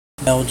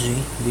LG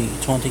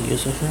V20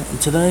 user here.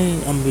 And today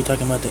I'm going to be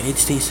talking about the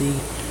HTC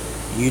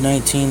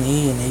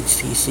U19e and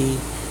HTC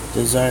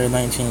Desire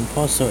 19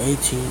 Plus. So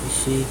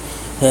HTC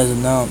has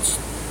announced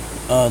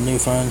new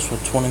phones for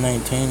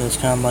 2019. It's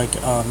kind of like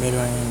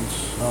mid-range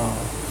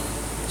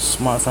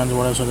smartphones or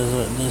whatever.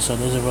 So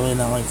these are really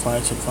not like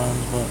flagship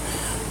phones, but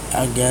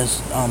I guess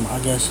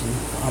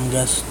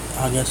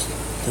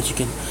that you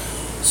could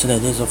say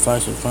that these are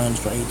flagship phones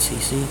for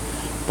HTC,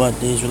 but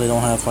these really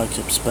don't have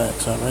flagship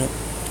specs. Alright.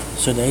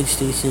 So the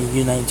HTC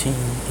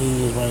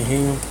U19e is right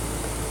here.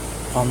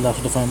 That's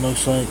what the phone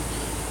looks like.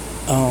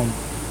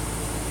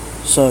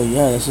 So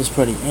yeah, this is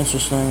pretty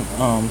interesting.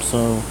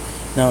 So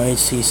now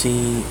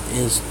HTC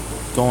is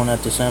going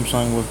at the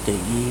Samsung with the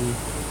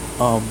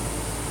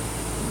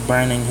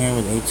branding here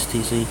with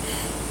HTC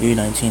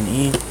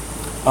U19e.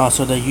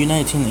 So the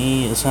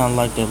U19e is kind of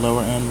like the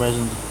lower end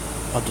version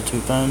of the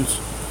two phones.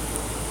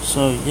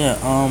 So yeah,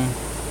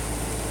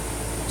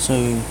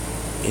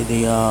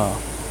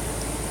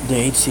 the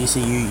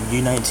HTC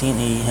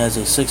U19e has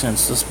a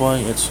 6-inch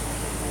display. It's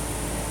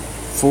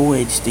Full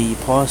HD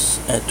Plus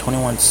at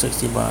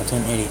 2160 by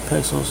 1080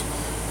 pixels.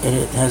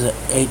 It has an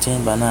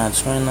 18 by 9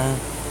 screen there.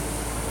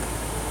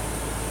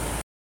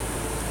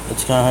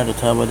 It's kind of hard to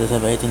tell, but it does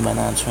have an 18 by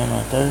 9 screen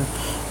right there.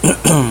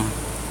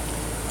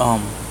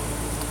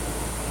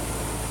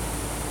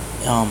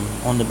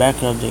 On the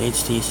back of the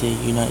HTC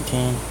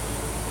U19,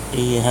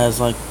 it has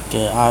like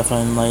an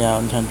iPhone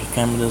layout in terms of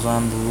camera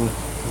design,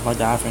 like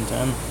the iPhone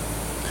 10.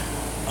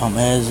 It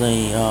has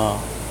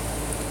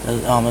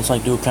it's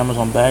like dual cameras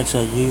on back,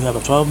 so you have a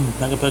 12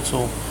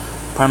 megapixel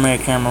primary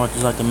camera, which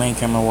is like the main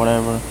camera or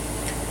whatever,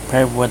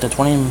 paired with a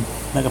 20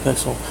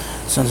 megapixel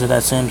sensor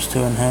that seems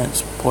to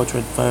enhance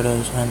portrait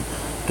photos and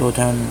dual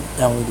tone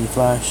LED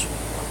flash.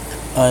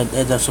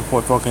 It does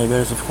support 4K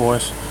videos, of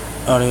course,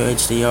 audio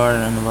HDR,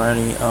 and a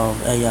variety of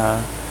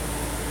AI.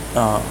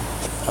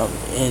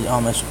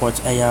 It supports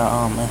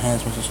AI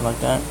enhancements and stuff like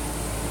that.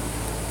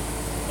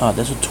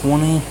 There's a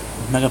 20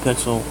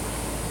 megapixel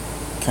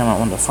camera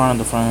on the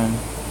front of the phone.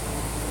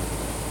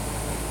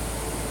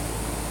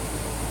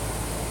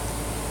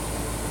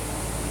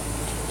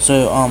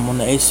 So on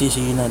the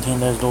HTC U19,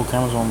 there's dual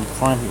cameras on the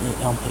front.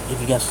 If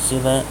you guys can see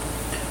that,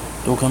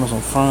 dual cameras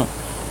on front.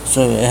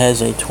 So it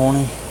has a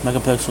 20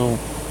 megapixel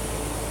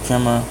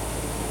camera.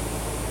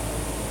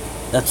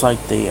 That's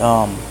like the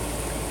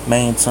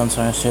main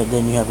sensor and shit.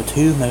 Then you have a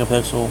 2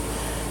 megapixel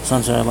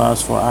sensor that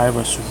allows for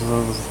iris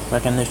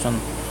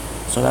recognition.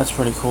 So that's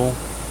pretty cool.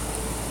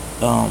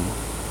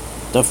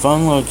 The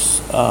phone looks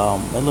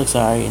it looks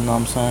alright, you know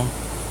what I'm saying?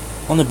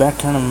 On the back,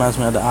 kind of reminds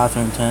me of the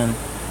iPhone 10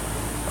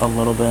 a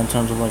little bit in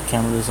terms of like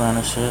camera design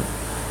and shit.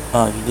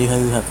 You do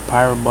have the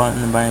power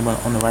button and volume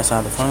button on the right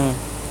side of the phone.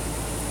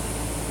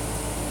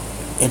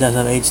 It does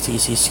have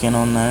HTC skin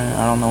on there.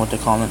 I don't know what they're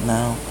calling it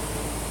now.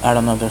 I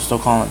don't know if they're still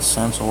calling it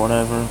Sense or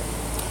whatever.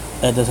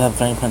 It does have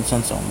fingerprint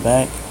sensor on the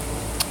back.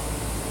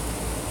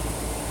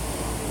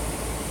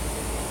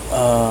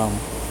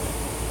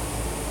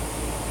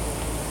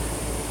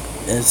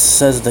 It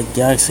says the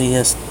Galaxy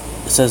S.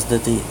 It says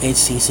that the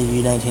HTC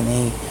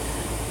U19e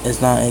is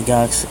not a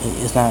Galaxy.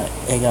 It's not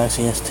a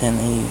Galaxy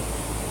S10e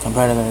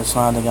competitor. It's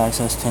not. The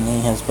Galaxy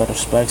S10e has better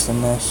specs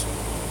than this.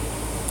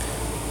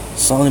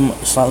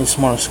 Slightly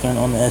smaller screen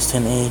on the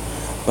S10e,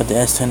 but the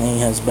S10e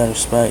has better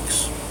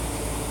specs.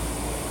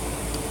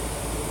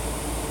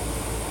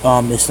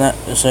 It's not.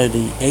 So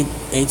the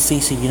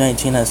HTC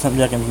U19 has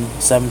Snapdragon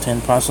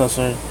 710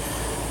 processor.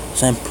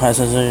 Same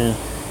processor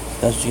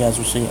that's what you guys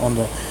will see on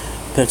the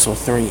Pixel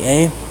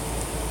 3a. It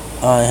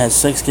has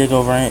 6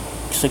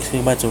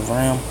 gigabytes of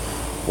RAM,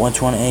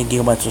 128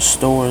 gigabytes of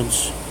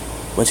storage,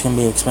 which can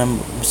be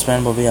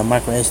expandable via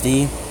micro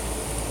SD.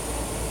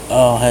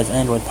 Has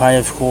Android Pie,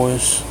 of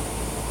course.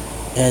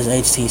 It has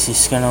HTC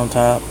skin on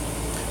top.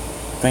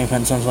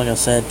 Fingerprint sensor, like I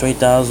said,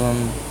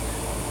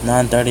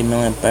 3,930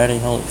 milliamp battery.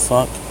 Holy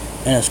fuck!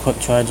 And it's quick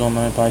charge on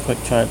there, probably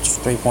quick charge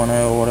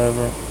 3.0 or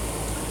whatever.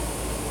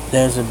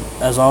 There's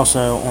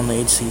also on the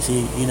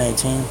HTC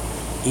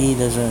U19e,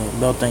 there's a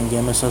built-in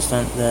game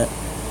assistant that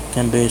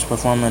can boost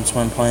performance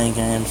when playing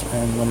games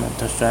and limit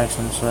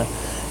distractions. So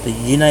the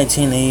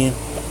U19e, in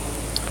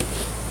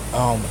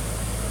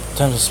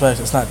terms of specs,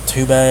 it's not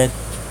too bad.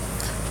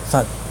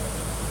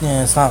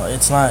 It's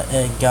not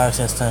a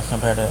Galaxy S10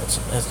 competitor.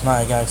 It's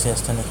not a Galaxy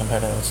S10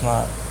 competitor. It's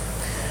not.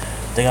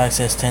 The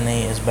Galaxy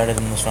S10e is better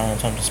than this phone in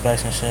terms of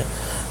specs and shit.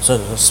 So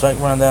the spec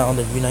rundown on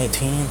the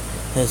U19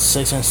 has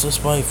 6-inch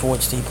display, Full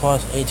HD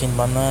Plus, 18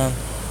 by 9,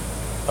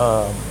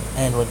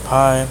 Android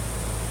Pie,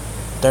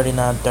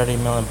 3930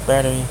 milliamp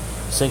battery,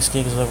 6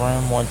 gigs of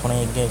RAM,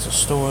 128 gigs of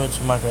storage,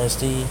 micro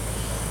SD.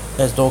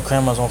 There's dual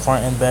cameras on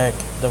front and back.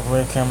 The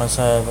rear cameras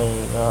have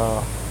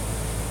a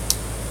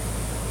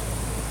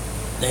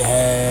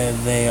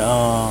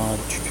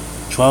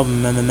 12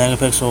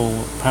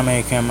 megapixel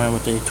primary camera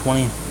with a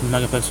 20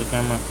 megapixel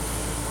camera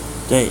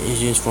that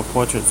is used for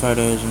portrait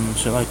photos and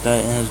shit like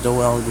that, and has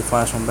dual LED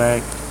flash on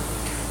back.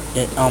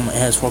 It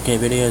has 4K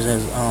videos,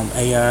 it has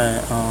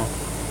AI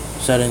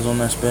settings on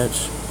this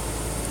bitch.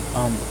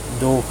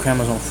 dual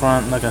cameras on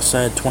front, like I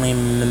said, 20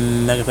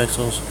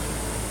 megapixels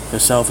for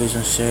selfies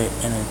and shit,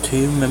 and a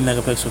 2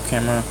 megapixel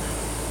camera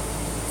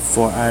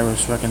for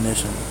iris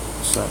recognition.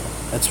 So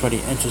that's pretty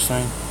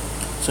interesting.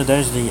 So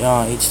there's the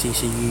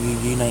HTC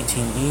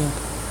U19e,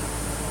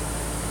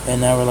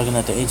 and now we're looking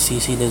at the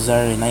HTC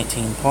Desire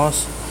 19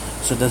 Plus.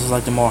 So this is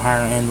like the more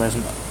higher end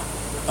version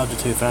of the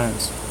two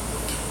phones.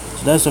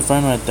 So that's the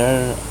phone right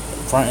there,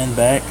 front and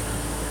back.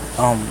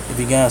 If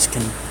you guys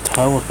can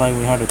tell, it's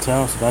probably hard to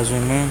tell, so if I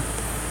zoom in,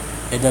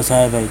 it does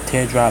have a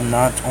teardrop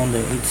notch on the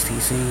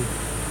HTC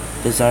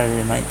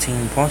Desire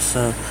 19 Plus,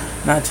 so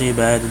not too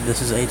bad.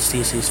 This is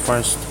HTC's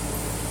first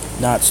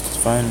notched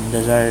phone,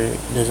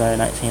 Desire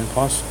 19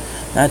 Plus.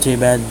 Not too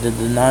bad. The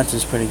notch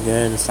is pretty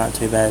good. It's not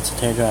too bad. It's a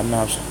teardrop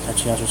notch that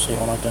you guys will see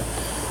on like the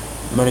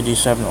Moto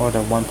G7 or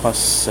the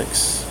OnePlus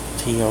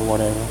 6T or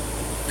whatever.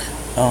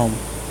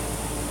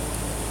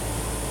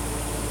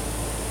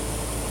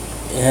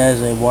 It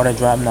has a water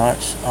drop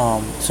notch,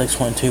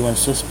 6.2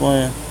 inch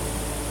display,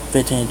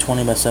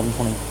 1520 by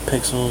 720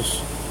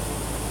 pixels.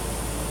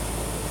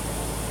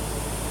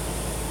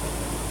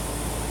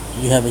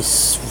 You have a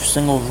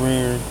single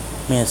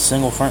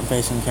front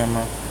facing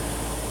camera,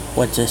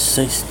 which is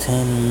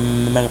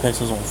 16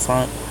 megapixels on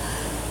front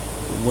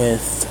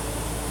with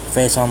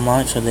face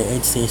unlock. So the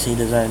HTC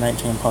Desire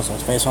 19 Plus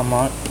has face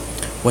unlock,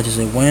 which is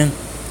a win.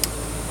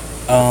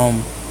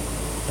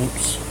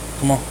 Oops,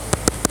 come on.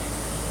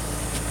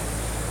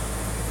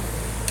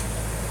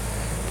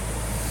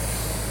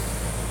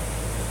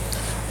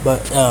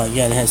 But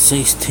yeah, it has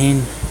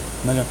 16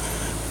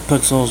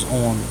 megapixels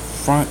on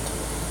front.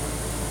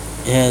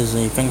 It has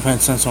a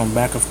fingerprint sensor on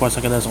back, of course,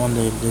 like it does on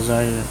the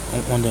Desire,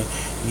 on the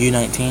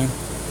U19.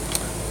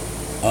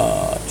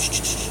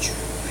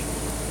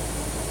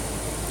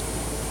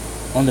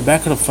 On the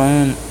back of the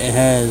phone, it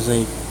has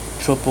a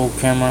triple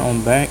camera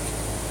on back.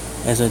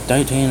 It has a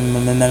 13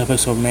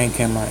 megapixel main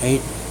camera, 8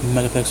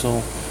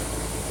 megapixel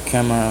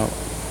camera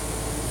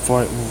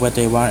with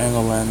a wide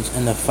angle lens,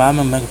 and the 5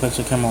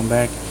 megapixel camera on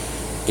back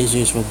is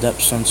used with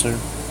depth sensor.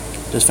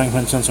 This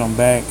fingerprint sensor on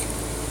back.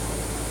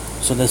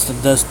 So this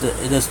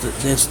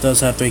does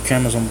have 3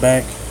 cameras on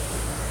back.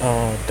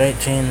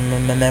 13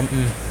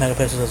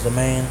 megapixels is the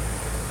main,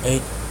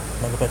 8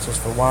 megapixels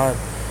for wide,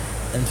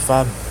 and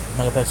 5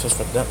 megapixels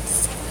for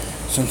depth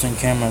sensing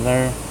camera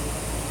there.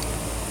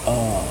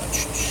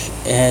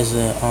 It has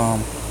a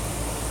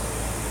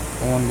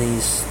on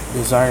these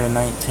Desire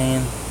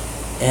 19, it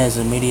has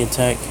a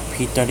MediaTek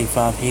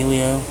P35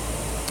 Helio.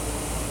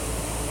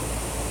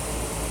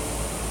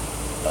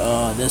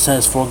 This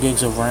has 4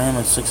 gigs of RAM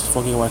and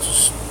 64 gigabytes of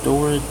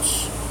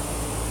storage.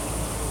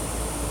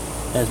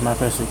 It has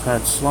microSD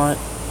card slot.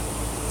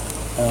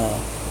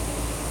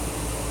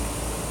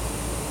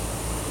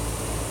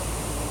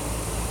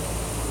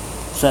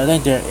 So I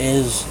think there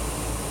is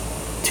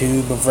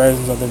two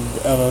versions of the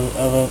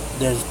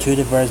there's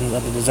 2 versions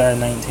of the Desire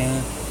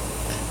 19.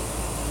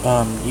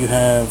 You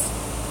have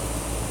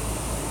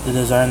the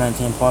Desire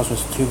 19 Plus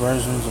with 2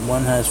 versions.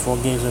 One has 4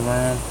 gigs of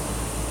RAM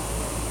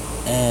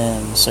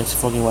and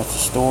 64 gigabytes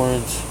of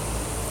storage,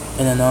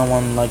 and another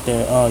one, like the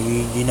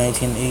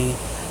U19e,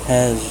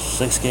 has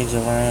 6 gigs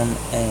of RAM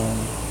and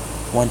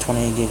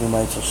 128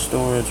 gigabytes of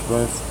storage.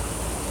 Both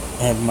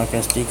have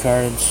microSD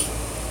cards.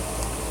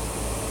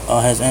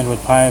 Has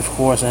Android Pie, of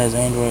course. It has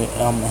Android.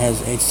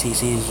 Has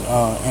HTC's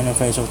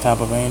interface over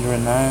top of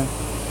Android 9.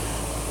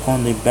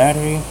 On the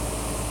battery,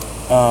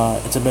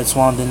 it's a bit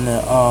smaller than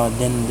the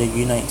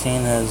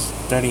U19. Has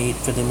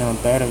 3850 mAh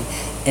battery,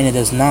 and it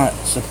does not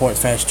support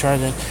fast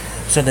charging.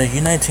 So the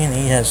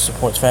U19e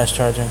supports fast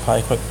charging,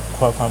 probably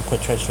Qualcomm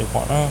Quick Charge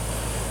 3.0.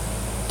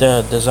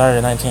 The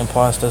Desire 19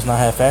 Plus does not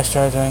have fast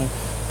charging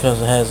because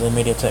it has a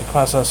MediaTek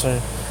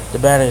processor. The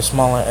battery is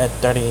smaller at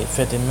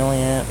 3850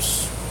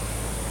 milliamps.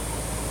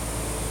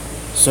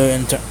 So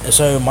in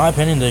my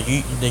opinion, the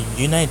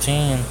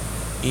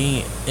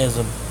U19e is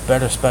a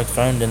better spec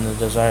phone than the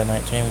Desire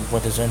 19,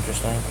 which is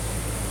interesting.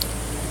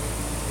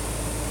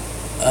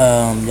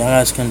 Y'all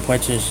guys can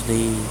purchase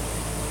the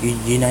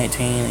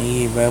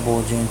U19e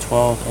available June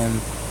 12th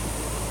in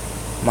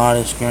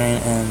modest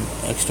green and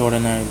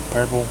extraordinary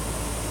purple.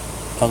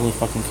 Ugly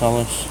fucking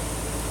colors.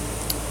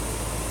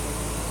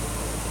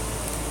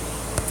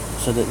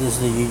 So this is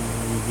the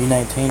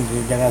U19.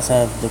 You guys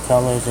have the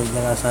colors. You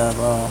guys have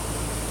a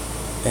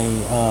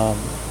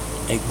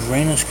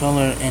greenish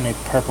color and a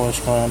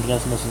purplish color. I'm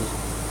guessing this is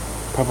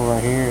purple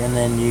right here, and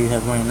then you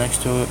have green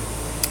next to it.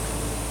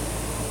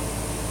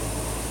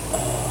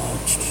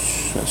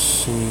 Let's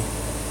see.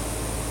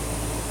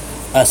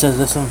 It says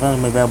this phone will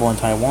be available in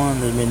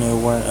Taiwan. There's been no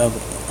word of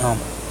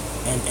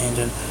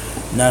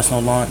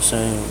international launch, so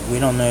we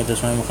don't know if this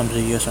phone will come to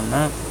the US or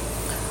not.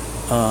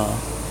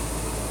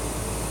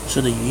 So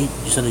the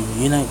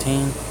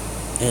U19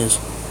 is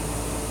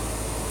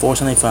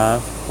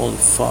 $475. Holy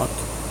fuck.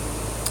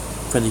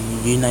 For the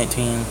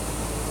U19.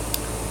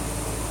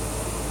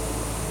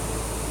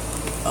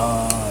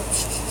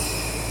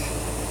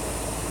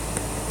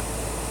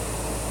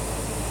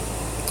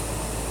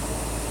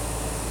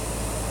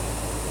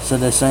 So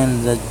they're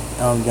saying that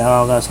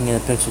Y'all guys can get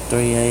a Pixel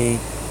 3a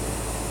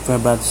for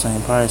about the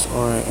same price,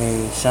 or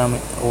a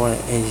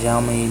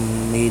Xiaomi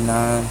Mi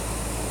 9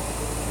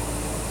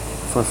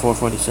 for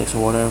 $446 or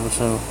whatever.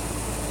 So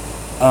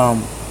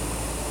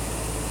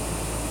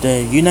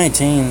the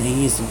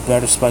U19e is the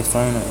better spec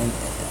phone in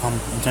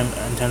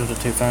terms of the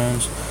two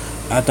phones.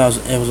 I thought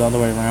it was the other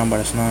way around, but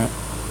it's not.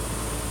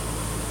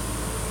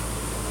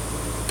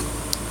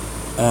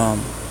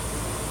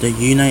 The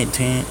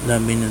U19,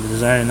 that being the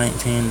Desire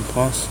 19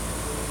 Plus,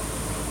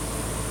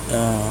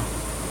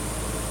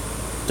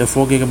 the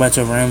 4GB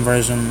of RAM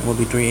version will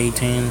be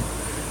 $318,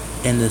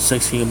 and the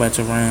 6GB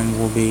of RAM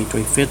will be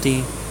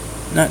 $350.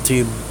 Not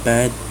too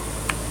bad.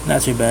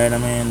 Not too bad. I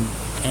mean,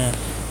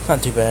 it's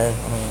not too bad.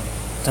 I mean,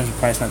 in terms of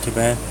price, not too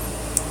bad.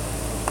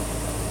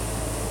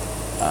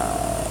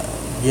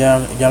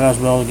 Yeah, y'all guys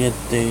will be able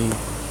to get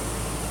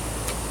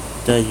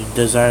the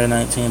Desire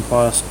 19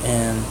 Plus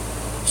in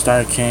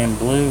Star Can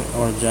Blue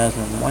or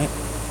Jasmine White,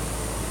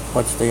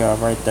 which they are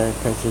right there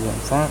pictured in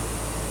front.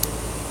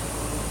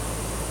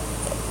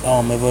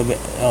 It will be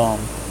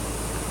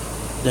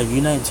the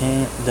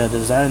U19, the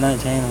Desire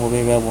 19 will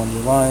be available in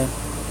July.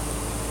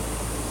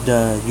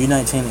 The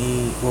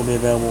U19e will be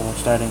available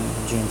starting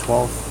June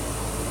 12th.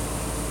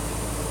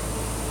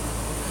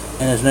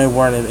 And there's no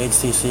word if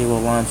HTC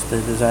will launch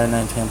the Desire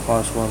 19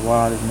 Plus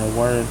worldwide. There's no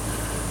word,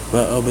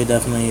 but it'll be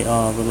definitely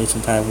released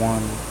in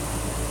Taiwan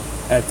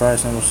at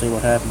first, and we'll see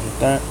what happens with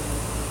that.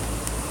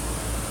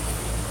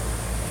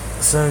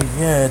 So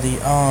yeah, the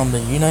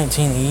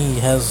U19e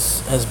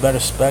has better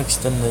specs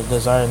than the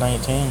Desire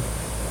 19.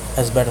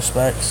 Has better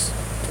specs,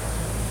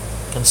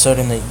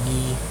 considering the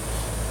E.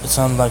 It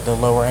sounds like the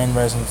lower end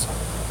versions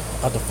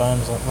of the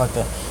phones, like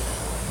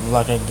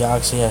a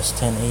Galaxy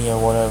S10e or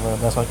whatever.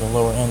 That's like the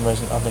lower end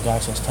version of the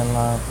Galaxy S10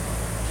 line,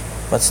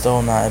 but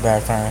still not a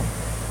bad phone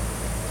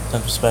in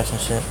terms of specs and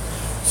shit.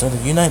 So the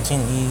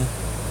U19e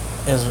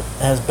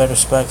has better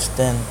specs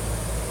than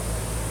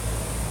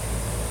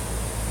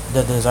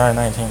the Desire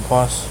 19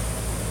 Plus.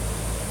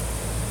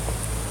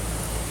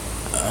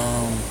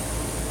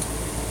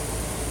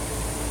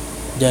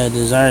 The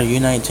Desire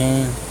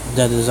U19,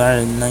 the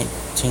Desire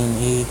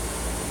 19e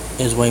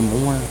is way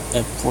more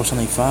at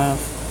 $475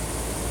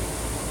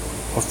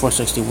 or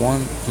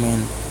 $461. I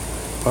mean,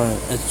 or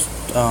it's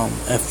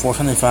at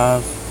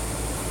 $475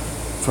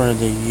 for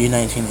the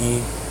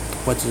U19e,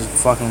 which is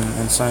fucking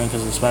insane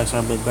because the specs are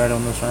a bit better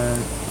on this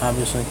phone,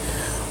 obviously.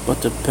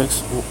 But the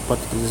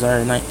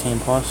Desire 19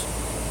 Plus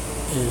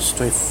is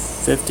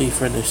 $350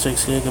 for the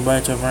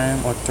 6GB of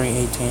RAM, or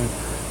 $318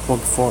 for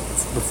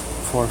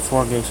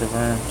 4 gigs of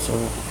RAM. So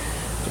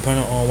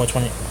depending on which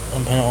one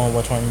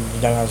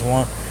you guys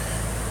want.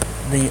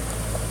 The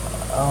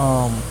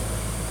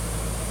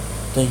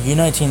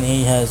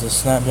U19e has a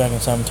Snapdragon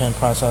 710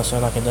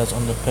 processor like it does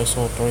on the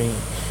Pixel 3a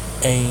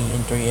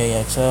and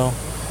 3a XL,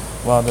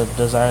 while the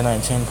Desire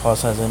 19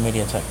 Plus has a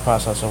MediaTek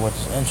processor, which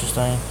is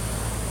interesting.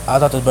 I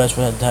thought the best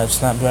would have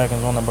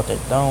Snapdragons on it, but they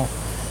don't.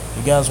 If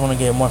you guys want to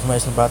get more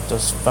information about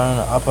this phone,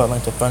 I'll put a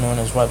link to phone on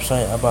his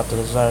website about the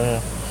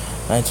Desire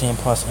 19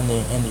 Plus and the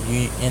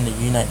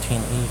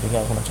U19e if you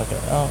guys want to check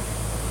it out.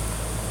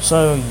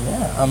 So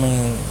yeah, I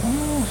mean,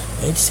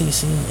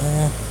 HTC,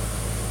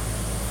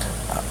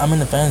 I mean,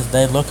 the fans,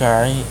 they look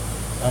alright.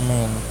 I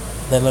mean,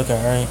 they look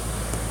alright,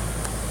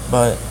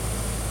 but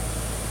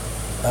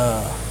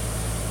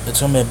it's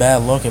gonna be a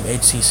bad look if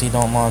HTC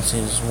don't launch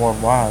these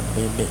worldwide.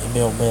 It'll be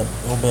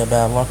a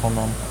bad look on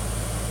them.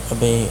 It'll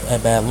be a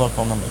bad look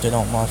on them if they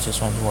don't launch these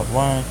phones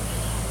worldwide.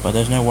 But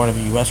there's no word of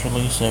a US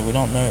release, so we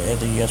don't know if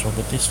the US will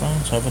get these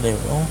phones. Hopefully they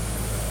will.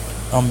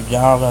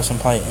 Y'all guys can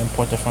probably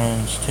import the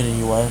phones to the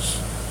US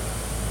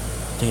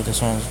to get the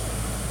phones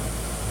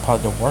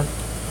probably to work.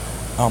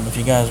 If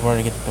you guys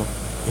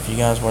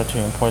were to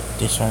import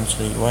these phones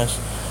to the US,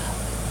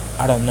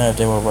 I don't know if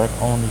they will work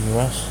on the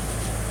US.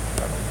 I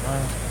don't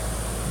know.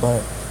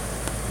 But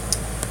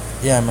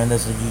yeah, man,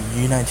 there's the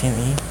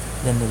U19e,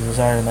 then the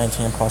Desire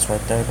 19 Plus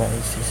right there by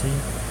HTC.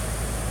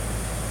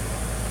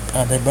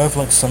 They both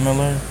look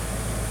similar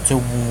to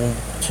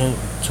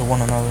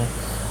one another,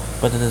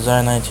 but the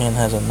Desire 19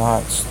 has a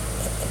notch.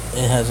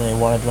 It has a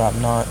water drop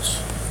notch,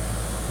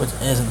 which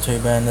isn't too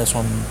bad. And this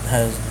one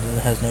has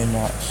no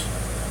notch.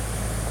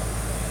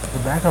 The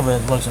back of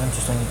it looks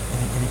interesting.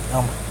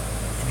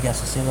 If you guys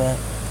can see that,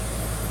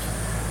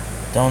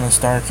 down the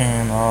Star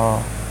Can.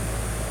 I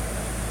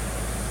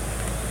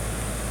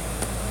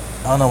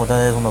don't know what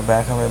that is on the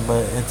back of it,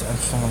 but it's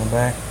interesting on the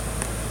back.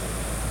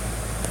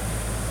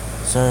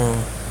 So,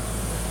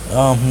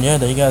 yeah,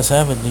 there you guys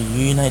have it. The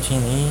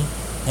U19e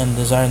and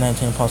Desire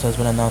 19 Plus has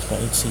been announced by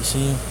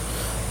HTC.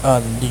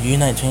 The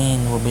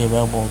U19 will be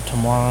available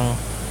tomorrow,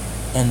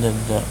 and the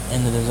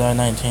Desire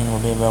 19 will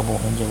be available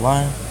in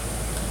July.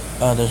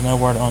 There's no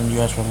word on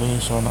US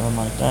release or nothing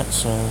like that,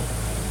 so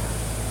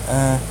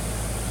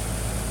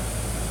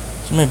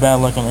it's gonna be bad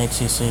luck on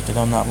HTC if they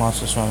do not launch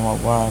this phone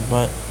worldwide.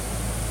 But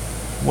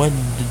what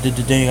did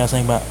you guys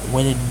think about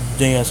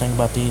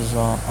these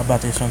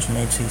phones from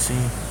HTC?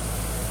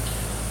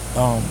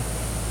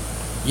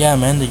 Yeah,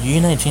 man, the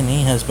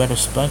U19e has better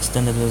specs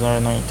than the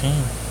Desire 19,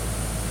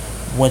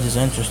 which is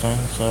interesting.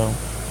 So,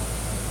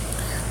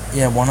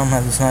 yeah, one of them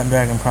has a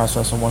Snapdragon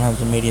processor, one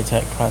has a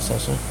MediaTek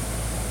processor.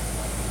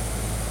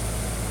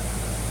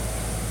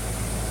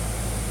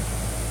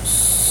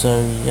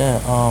 So yeah,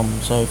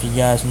 so if you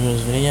guys enjoyed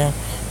this video,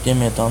 give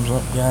me a thumbs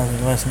up, guys. If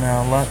you listen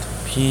out a lot,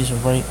 please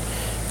rate,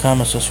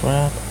 comment,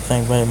 subscribe.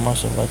 Thank you very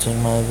much for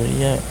watching my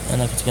video,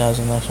 and I'll catch you guys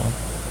in the next one.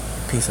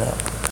 Peace out.